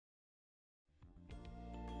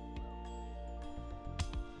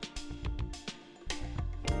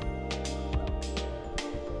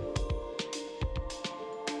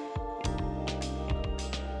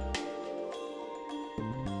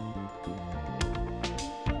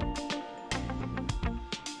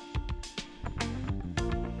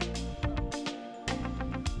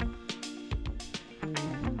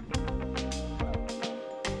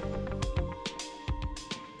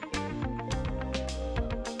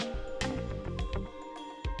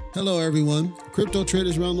Hello, everyone. Crypto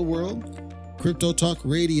traders around the world. Crypto Talk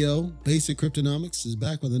Radio, Basic Cryptonomics, is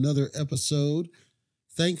back with another episode.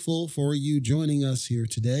 Thankful for you joining us here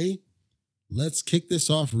today. Let's kick this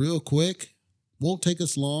off real quick. Won't take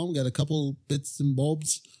us long. We got a couple bits and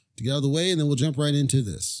bulbs to get out of the way, and then we'll jump right into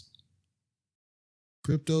this.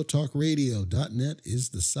 CryptoTalkRadio.net is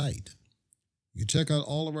the site. You can check out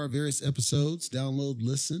all of our various episodes, download,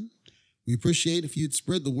 listen. We appreciate if you'd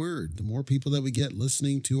spread the word. The more people that we get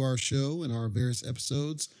listening to our show and our various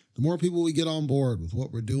episodes, the more people we get on board with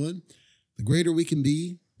what we're doing, the greater we can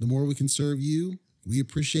be, the more we can serve you. We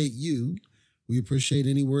appreciate you. We appreciate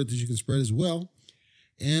any word that you can spread as well.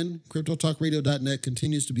 And CryptoTalkRadio.net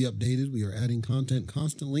continues to be updated. We are adding content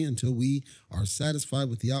constantly until we are satisfied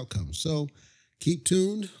with the outcome. So keep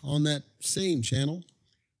tuned on that same channel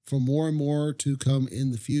for more and more to come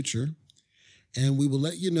in the future. And we will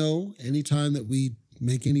let you know anytime that we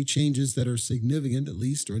make any changes that are significant, at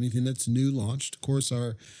least, or anything that's new launched. Of course,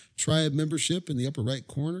 our Tribe membership in the upper right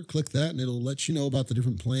corner, click that, and it'll let you know about the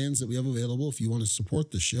different plans that we have available if you want to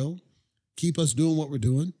support the show. Keep us doing what we're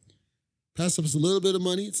doing. Pass us a little bit of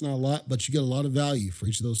money. It's not a lot, but you get a lot of value for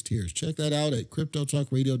each of those tiers. Check that out at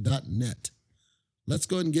CryptoTalkRadio.net. Let's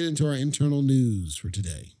go ahead and get into our internal news for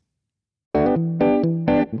today.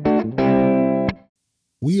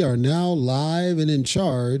 We are now live and in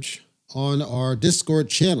charge on our Discord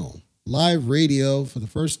channel. Live radio for the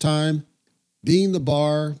first time, being the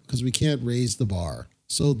bar because we can't raise the bar.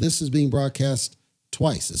 So this is being broadcast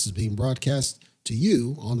twice. This is being broadcast to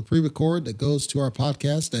you on the pre-record that goes to our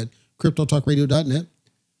podcast at CryptoTalkRadio.net.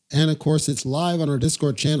 And of course, it's live on our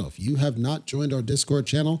Discord channel. If you have not joined our Discord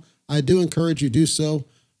channel, I do encourage you to do so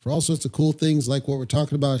for all sorts of cool things like what we're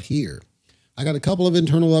talking about here. I got a couple of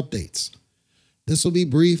internal updates. This will be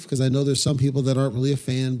brief because I know there's some people that aren't really a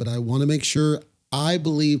fan, but I want to make sure. I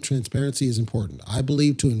believe transparency is important. I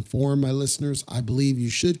believe to inform my listeners. I believe you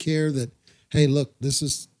should care that, hey, look, this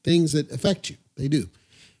is things that affect you. They do.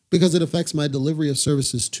 Because it affects my delivery of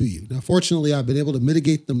services to you. Now, fortunately, I've been able to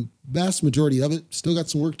mitigate the vast majority of it. Still got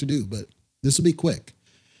some work to do, but this will be quick.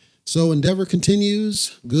 So Endeavor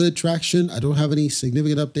continues. Good traction. I don't have any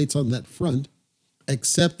significant updates on that front,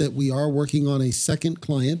 except that we are working on a second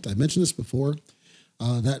client. I mentioned this before.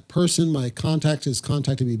 That person, my contact, has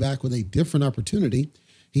contacted me back with a different opportunity.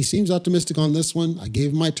 He seems optimistic on this one. I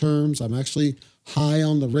gave him my terms. I'm actually high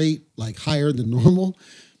on the rate, like higher than normal.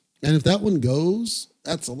 And if that one goes,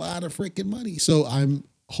 that's a lot of freaking money. So I'm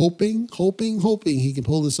hoping he can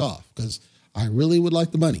pull this off because I really would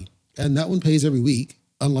like the money. And that one pays every week,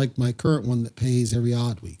 unlike my current one that pays every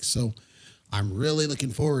odd week. So I'm really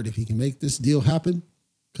looking forward if he can make this deal happen,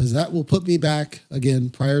 because that will put me back again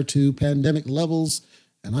prior to pandemic levels.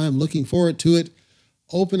 And I am looking forward to it.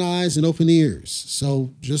 Open eyes and open ears.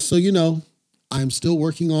 So just so you know, I'm still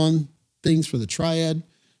working on things for the Triad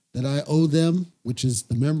that I owe them, which is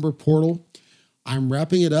the member portal. I'm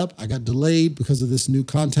wrapping it up. I got delayed because of this new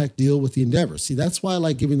contact deal with the Endeavor. See, that's why I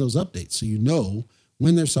like giving those updates. So you know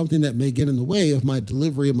when there's something that may get in the way of my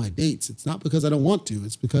delivery of my dates. It's not because I don't want to.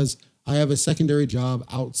 It's because I have a secondary job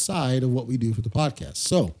outside of what we do for the podcast.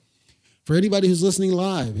 So for anybody who's listening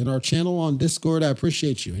live in our channel on Discord, I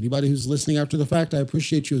appreciate you. Anybody who's listening after the fact, I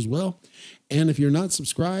appreciate you as well. And if you're not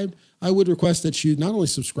subscribed, I would request that you not only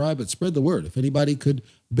subscribe, but spread the word. If anybody could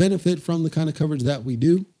benefit from the kind of coverage that we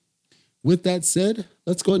do. With that said,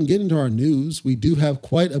 let's go ahead and get into our news. We do have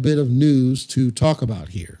quite a bit of news to talk about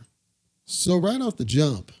here. So right off the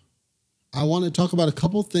jump, I want to talk about a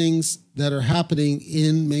couple things that are happening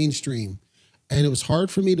in mainstream. And it was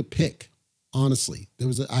hard for me to pick. Honestly,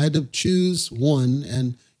 I had to choose one,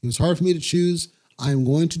 and it was hard for me to choose. I'm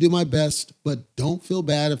going to do my best, but don't feel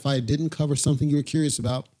bad if I didn't cover something you were curious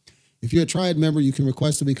about. If you're a Triad member, you can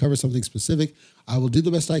request that we cover something specific. I will do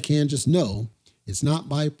the best I can. Just know it's not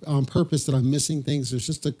on purpose that I'm missing things. There's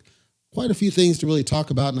just quite a few things to really talk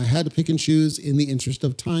about, and I had to pick and choose in the interest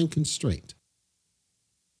of time constraint.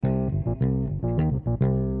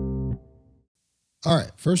 All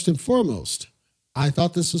right, first and foremost, I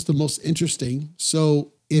thought this was the most interesting.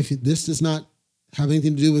 So if this does not have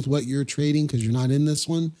anything to do with what you're trading because you're not in this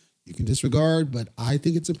one, you can disregard, but I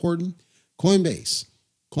think it's important. Coinbase.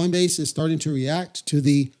 Coinbase is starting to react to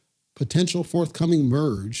the potential forthcoming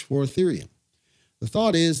merge for Ethereum. The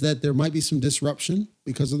thought is that there might be some disruption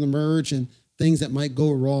because of the merge and things that might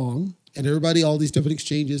go wrong. And everybody, all these different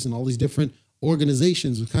exchanges and all these different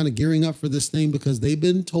organizations are kind of gearing up for this thing because they've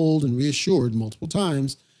been told and reassured multiple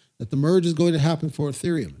times that the merge is going to happen for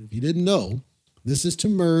Ethereum. If you didn't know, this is to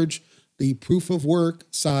merge the proof of work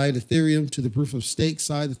side Ethereum to the proof of stake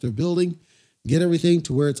side that they're building, get everything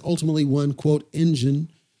to where it's ultimately one, quote, engine.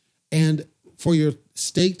 And for your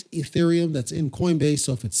staked Ethereum that's in Coinbase.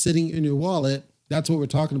 So if it's sitting in your wallet, that's what we're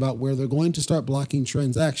talking about, where they're going to start blocking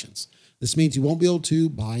transactions. This means you won't be able to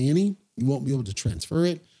buy any, you won't be able to transfer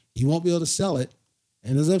it, you won't be able to sell it.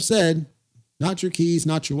 And as I've said, not your keys,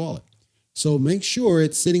 not your wallet. So make sure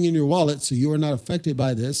it's sitting in your wallet so you are not affected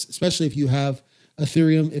by this, especially if you have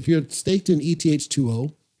Ethereum. If you're staked in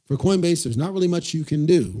ETH2O, for Coinbase, there's not really much you can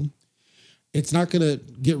do. It's not going to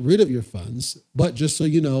get rid of your funds, but just so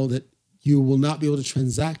you know that you will not be able to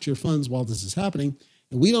transact your funds while this is happening.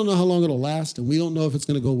 And we don't know how long it'll last, and we don't know if it's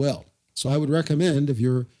going to go well. So I would recommend, if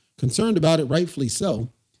you're concerned about it, rightfully so,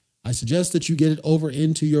 I suggest that you get it over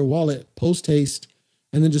into your wallet post-haste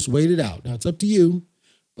and then just wait it out. Now, it's up to you,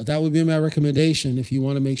 but that would be my recommendation if you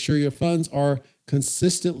want to make sure your funds are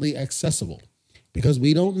consistently accessible, because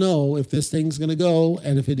we don't know if this thing's going to go,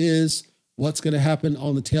 and if it is, what's going to happen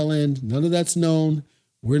on the tail end. None of that's known.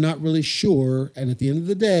 We're not really sure. And at the end of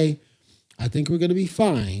the day, I think we're going to be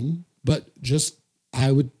fine, but just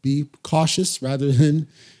I would be cautious rather than,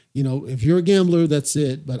 if you're a gambler, that's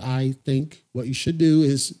it. But I think what you should do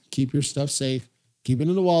is keep your stuff safe, keep it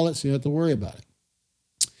in the wallet so you don't have to worry about it.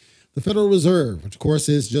 The Federal Reserve, which of course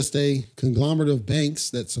is just a conglomerate of banks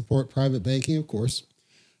that support private banking, of course.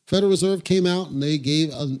 Federal Reserve came out and they gave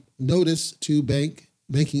a notice to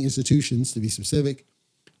banking institutions, to be specific,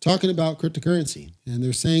 talking about cryptocurrency. And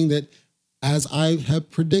they're saying that, as I have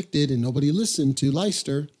predicted, and nobody listened to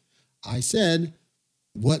Leister, I said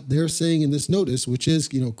what they're saying in this notice, which is,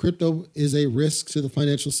 crypto is a risk to the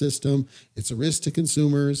financial system. It's a risk to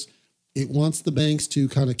consumers. It wants the banks to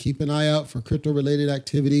kind of keep an eye out for crypto-related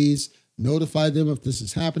activities, notify them if this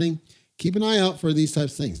is happening. Keep an eye out for these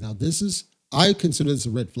types of things. Now, I consider this a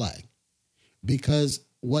red flag, because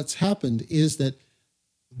what's happened is that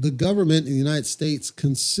the government in the United States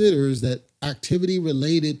considers that activity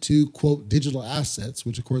related to, quote, digital assets,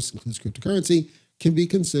 which of course includes cryptocurrency, can be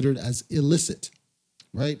considered as illicit,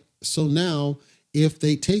 right? So now, if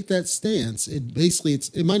they take that stance,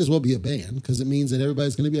 it might as well be a ban, because it means that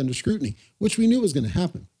everybody's going to be under scrutiny, which we knew was going to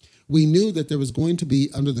happen. We knew that there was going to be,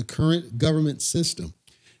 under the current government system,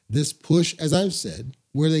 this push, as I've said,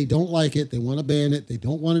 where they don't like it, they want to ban it, they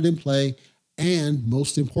don't want it in play, and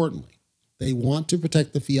most importantly, they want to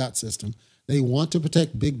protect the fiat system. They want to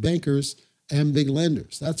protect big bankers and big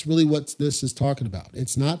lenders. That's really what this is talking about.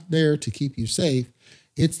 It's not there to keep you safe.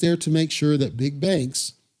 It's there to make sure that big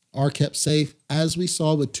banks are kept safe, as we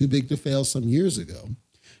saw with Too Big to Fail some years ago.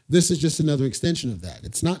 This is just another extension of that.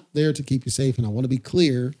 It's not there to keep you safe, and I want to be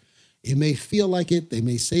clear. It may feel like it, they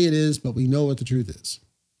may say it is, but we know what the truth is.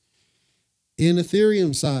 In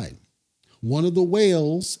Ethereum side, one of the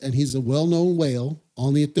whales, and he's a well-known whale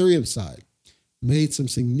on the Ethereum side, made some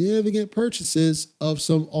significant purchases of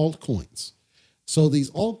some altcoins. So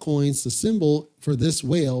these altcoins, the symbol for this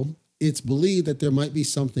whale, it's believed that there might be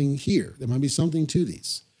something here. There might be something to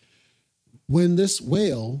these. When this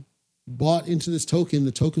whale bought into this token,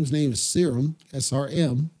 the token's name is Serum,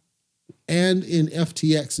 SRM, and in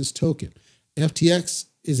FTX's token. FTX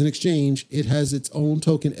is an exchange. It has its own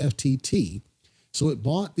token, FTT. So it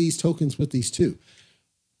bought these tokens with these two.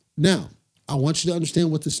 Now, I want you to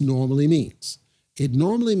understand what this normally means. It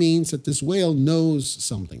normally means that this whale knows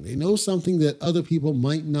something. They know something that other people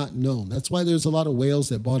might not know. That's why there's a lot of whales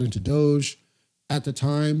that bought into Doge at the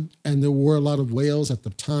time, and there were a lot of whales at the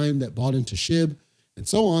time that bought into SHIB, and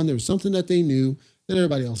so on. There was something that they knew that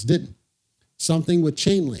everybody else didn't. Something with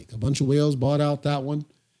Chainlink. A bunch of whales bought out that one.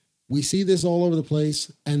 We see this all over the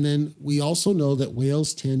place, and then we also know that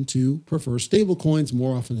whales tend to prefer stable coins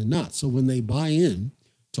more often than not. So when they buy in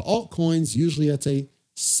to altcoins, usually that's a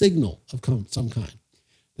signal of some kind.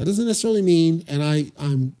 That doesn't necessarily mean, and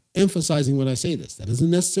I'm emphasizing when I say this, that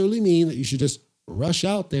doesn't necessarily mean that you should just rush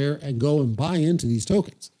out there and go and buy into these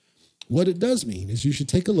tokens. What it does mean is you should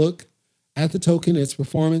take a look at the token, its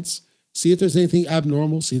performance, see if there's anything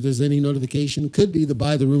abnormal, see if there's any notification. Could be the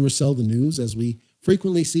buy the rumor, sell the news, as we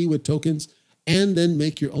frequently see with tokens, and then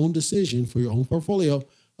make your own decision for your own portfolio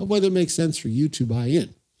of whether it makes sense for you to buy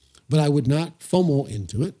in. But I would not FOMO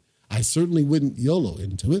into it. I certainly wouldn't YOLO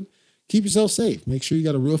into it. Keep yourself safe. Make sure you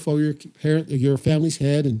got a roof over your family's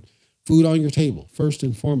head and food on your table, first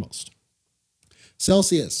and foremost.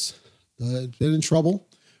 Celsius, been in trouble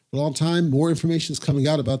for a long time. More information is coming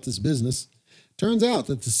out about this business. Turns out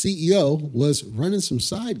that the CEO was running some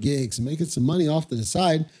side gigs and making some money off to the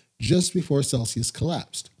side just before Celsius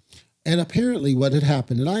collapsed. And apparently what had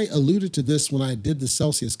happened, and I alluded to this when I did the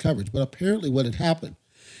Celsius coverage, but apparently what had happened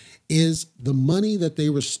is the money that they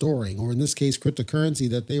were storing, or in this case, cryptocurrency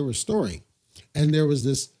that they were storing, and there was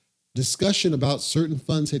this discussion about certain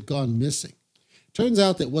funds had gone missing. Turns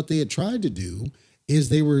out that what they had tried to do is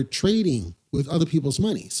they were trading with other people's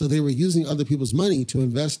money. So they were using other people's money to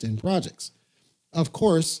invest in projects. Of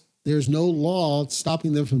course, there's no law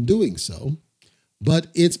stopping them from doing so, but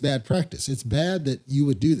it's bad practice. It's bad that you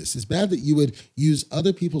would do this. It's bad that you would use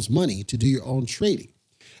other people's money to do your own trading.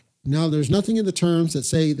 Now, there's nothing in the terms that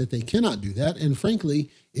say that they cannot do that. And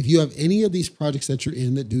frankly, if you have any of these projects that you're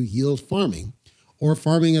in that do yield farming or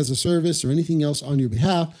farming as a service or anything else on your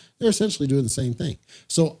behalf, they're essentially doing the same thing.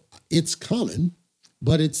 So it's common,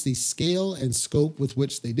 but it's the scale and scope with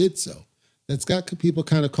which they did so that's got people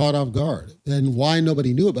kind of caught off guard. And why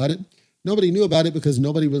nobody knew about it? Nobody knew about it because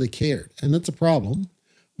nobody really cared. And that's a problem,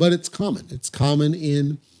 but it's common. It's common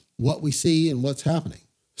in what we see and what's happening.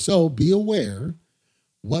 So be aware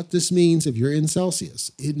what this means if you're in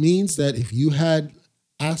Celsius. It means that if you had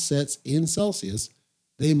assets in Celsius,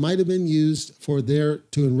 they might have been used to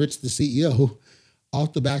enrich the CEO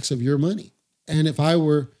off the backs of your money. And if I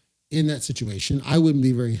were in that situation, I wouldn't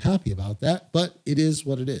be very happy about that, but it is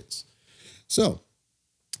what it is. So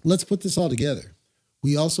let's put this all together.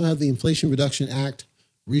 We also have the Inflation Reduction Act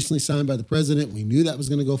recently signed by the president. We knew that was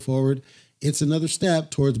going to go forward. It's another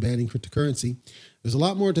step towards banning cryptocurrency. There's a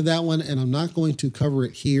lot more to that one, and I'm not going to cover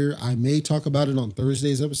it here. I may talk about it on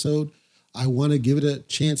Thursday's episode. I want to give it a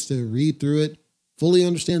chance to read through it, fully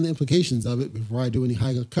understand the implications of it before I do any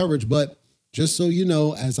high coverage. But just so you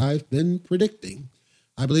know, as I've been predicting,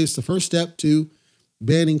 I believe it's the first step to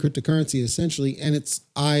banning cryptocurrency essentially. And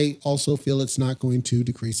I also feel it's not going to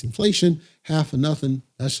decrease inflation, half of nothing.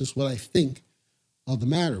 That's just what I think of the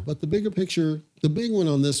matter. But the bigger picture, the big one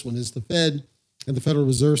on this one is the Fed and the Federal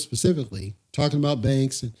Reserve specifically, talking about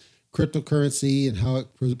banks and cryptocurrency and how it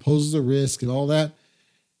poses a risk and all that.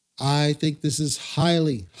 I think this is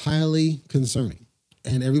highly, highly concerning.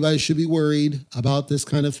 And everybody should be worried about this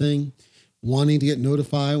kind of thing, wanting to get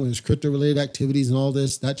notified when there's crypto-related activities and all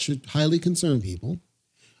this. That should highly concern people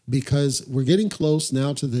because we're getting close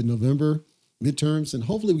now to the November midterms, and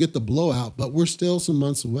hopefully we get the blowout, but we're still some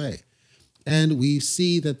months away. And we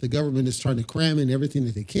see that the government is trying to cram in everything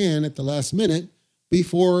that they can at the last minute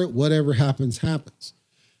before whatever happens.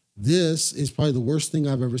 This is probably the worst thing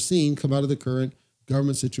I've ever seen come out of the current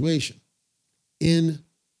government situation. In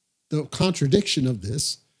the contradiction of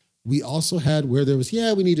this, we also had where there was,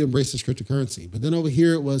 we need to embrace this cryptocurrency. But then over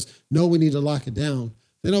here it was, no, we need to lock it down.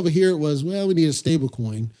 Then over here it was, well, we need a stable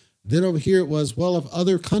coin. Then over here it was, well, if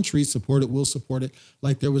other countries support it, we'll support it.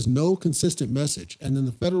 Like there was no consistent message. And then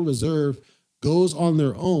the Federal Reserve goes on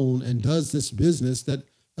their own and does this business that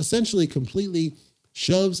essentially completely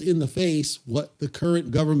shoves in the face what the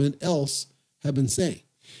current government else have been saying.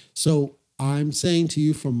 So I'm saying to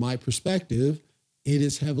you from my perspective, it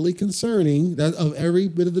is heavily concerning that of every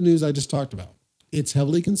bit of the news I just talked about. It's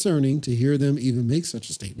heavily concerning to hear them even make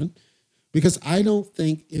such a statement because I don't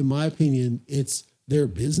think, in my opinion, it's their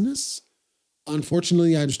business.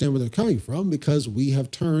 Unfortunately, I understand where they're coming from because we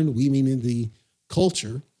meaning the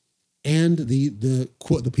culture and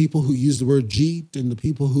the people who use the word Jeet and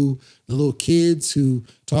the little kids who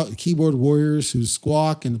talk, keyboard warriors who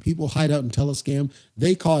squawk, and the people who hide out and telescam,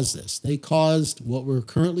 they caused this. They caused what we're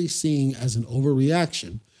currently seeing as an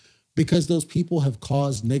overreaction because those people have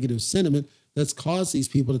caused negative sentiment that's caused these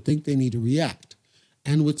people to think they need to react.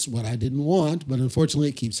 And it's what I didn't want, but unfortunately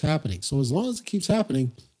it keeps happening. So as long as it keeps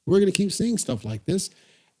happening, we're going to keep seeing stuff like this.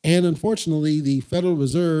 And unfortunately, the Federal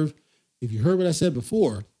Reserve, if you heard what I said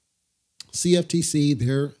before, CFTC,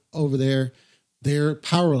 they're over there. They're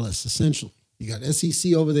powerless, essentially. You got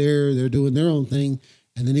SEC over there. They're doing their own thing.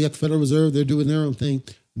 And then you got the Federal Reserve. They're doing their own thing.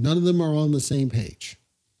 None of them are on the same page.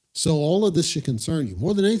 So all of this should concern you.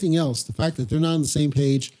 More than anything else, the fact that they're not on the same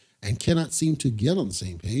page and cannot seem to get on the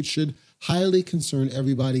same page should highly concern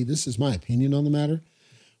everybody. This is my opinion on the matter.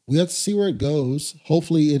 We have to see where it goes.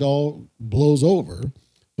 Hopefully it all blows over.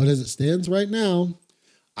 But as it stands right now,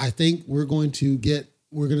 I think we're going to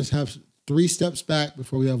have 3 steps back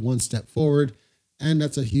before we have 1 step forward. And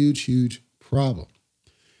that's a huge, huge problem.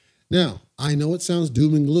 Now, I know it sounds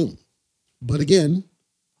doom and gloom, but again,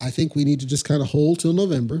 I think we need to just kind of hold till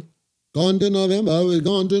November. We're gone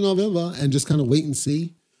to November, and just kind of wait and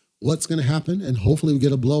see what's going to happen. And hopefully we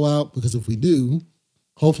get a blowout, because if we do,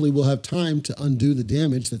 hopefully we'll have time to undo the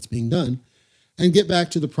damage that's being done and get back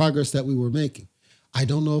to the progress that we were making. I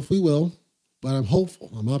don't know if we will, but I'm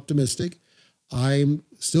hopeful. I'm optimistic. I'm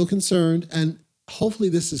still concerned, and hopefully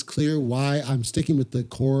this is clear why I'm sticking with the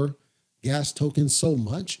core gas token so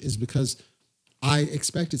much is because I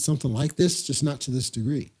expected something like this, just not to this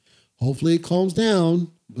degree. Hopefully it calms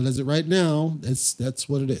down, but as of right now, that's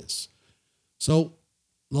what it is. So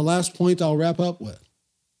the last point I'll wrap up with.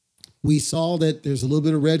 We saw that there's a little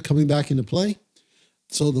bit of red coming back into play.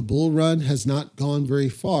 So the bull run has not gone very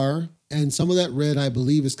far, And some of that red, I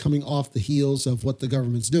believe, is coming off the heels of what the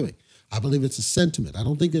government's doing. I believe it's a sentiment. I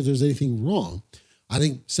don't think that there's anything wrong. I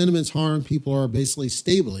think sentiments harm. People are basically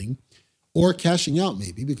stabling or cashing out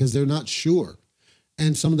maybe because they're not sure.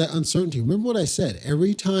 And some of that uncertainty. Remember what I said,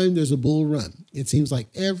 every time there's a bull run, it seems like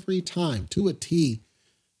every time to a T,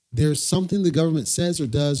 there's something the government says or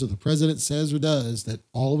does, or the president says or does, that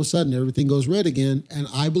all of a sudden everything goes red again. And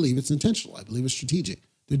I believe it's intentional. I believe it's strategic.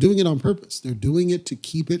 They're doing it on purpose. They're doing it to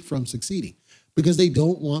keep it from succeeding because they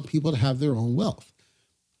don't want people to have their own wealth.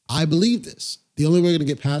 I believe this. The only way we're going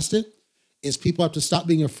to get past it is people have to stop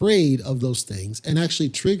being afraid of those things and actually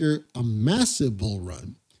trigger a massive bull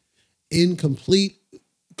run in complete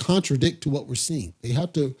contradict to what we're seeing. They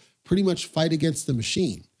have to pretty much fight against the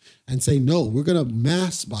machine and say, no, we're going to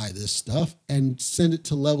mass buy this stuff and send it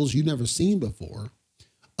to levels you've never seen before.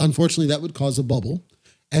 Unfortunately, that would cause a bubble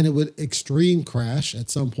and it would extreme crash at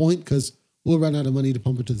some point because we'll run out of money to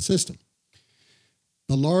pump into the system.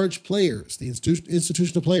 The large players, the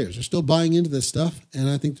institutional players, are still buying into this stuff, and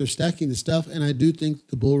I think they're stacking the stuff, and I do think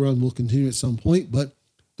the bull run will continue at some point, but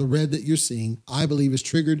the red that you're seeing, I believe, is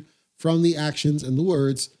triggered from the actions and the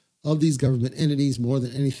words of these government entities more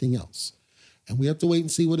than anything else. And we have to wait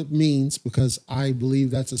and see what it means because I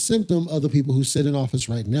believe that's a symptom of the people who sit in office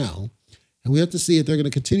right now. And we have to see if they're going to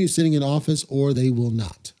continue sitting in office or they will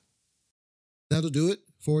not. That'll do it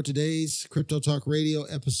for today's Crypto Talk Radio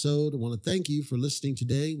episode. I want to thank you for listening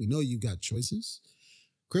today. We know you've got choices.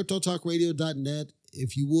 CryptoTalkRadio.net.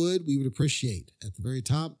 If you would, we would appreciate. At the very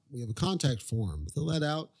top, we have a contact form. Fill that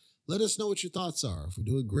out. Let us know what your thoughts are. If we're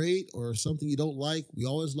doing great or something you don't like, we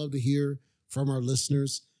always love to hear from our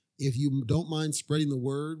listeners. If you don't mind spreading the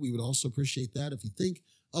word, we would also appreciate that. If you think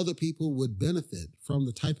other people would benefit from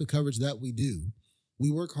the type of coverage that we do,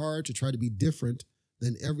 we work hard to try to be different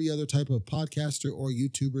than every other type of podcaster or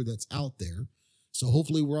YouTuber that's out there. So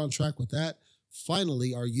hopefully we're on track with that.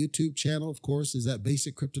 Finally, our YouTube channel, of course, is at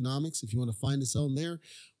Basic Cryptonomics. If you want to find us on there,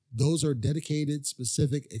 those are dedicated,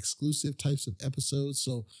 specific, exclusive types of episodes.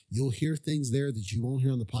 So you'll hear things there that you won't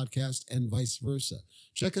hear on the podcast and vice versa.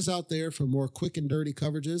 Check us out there for more quick and dirty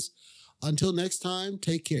coverages. Until next time,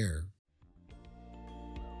 take care.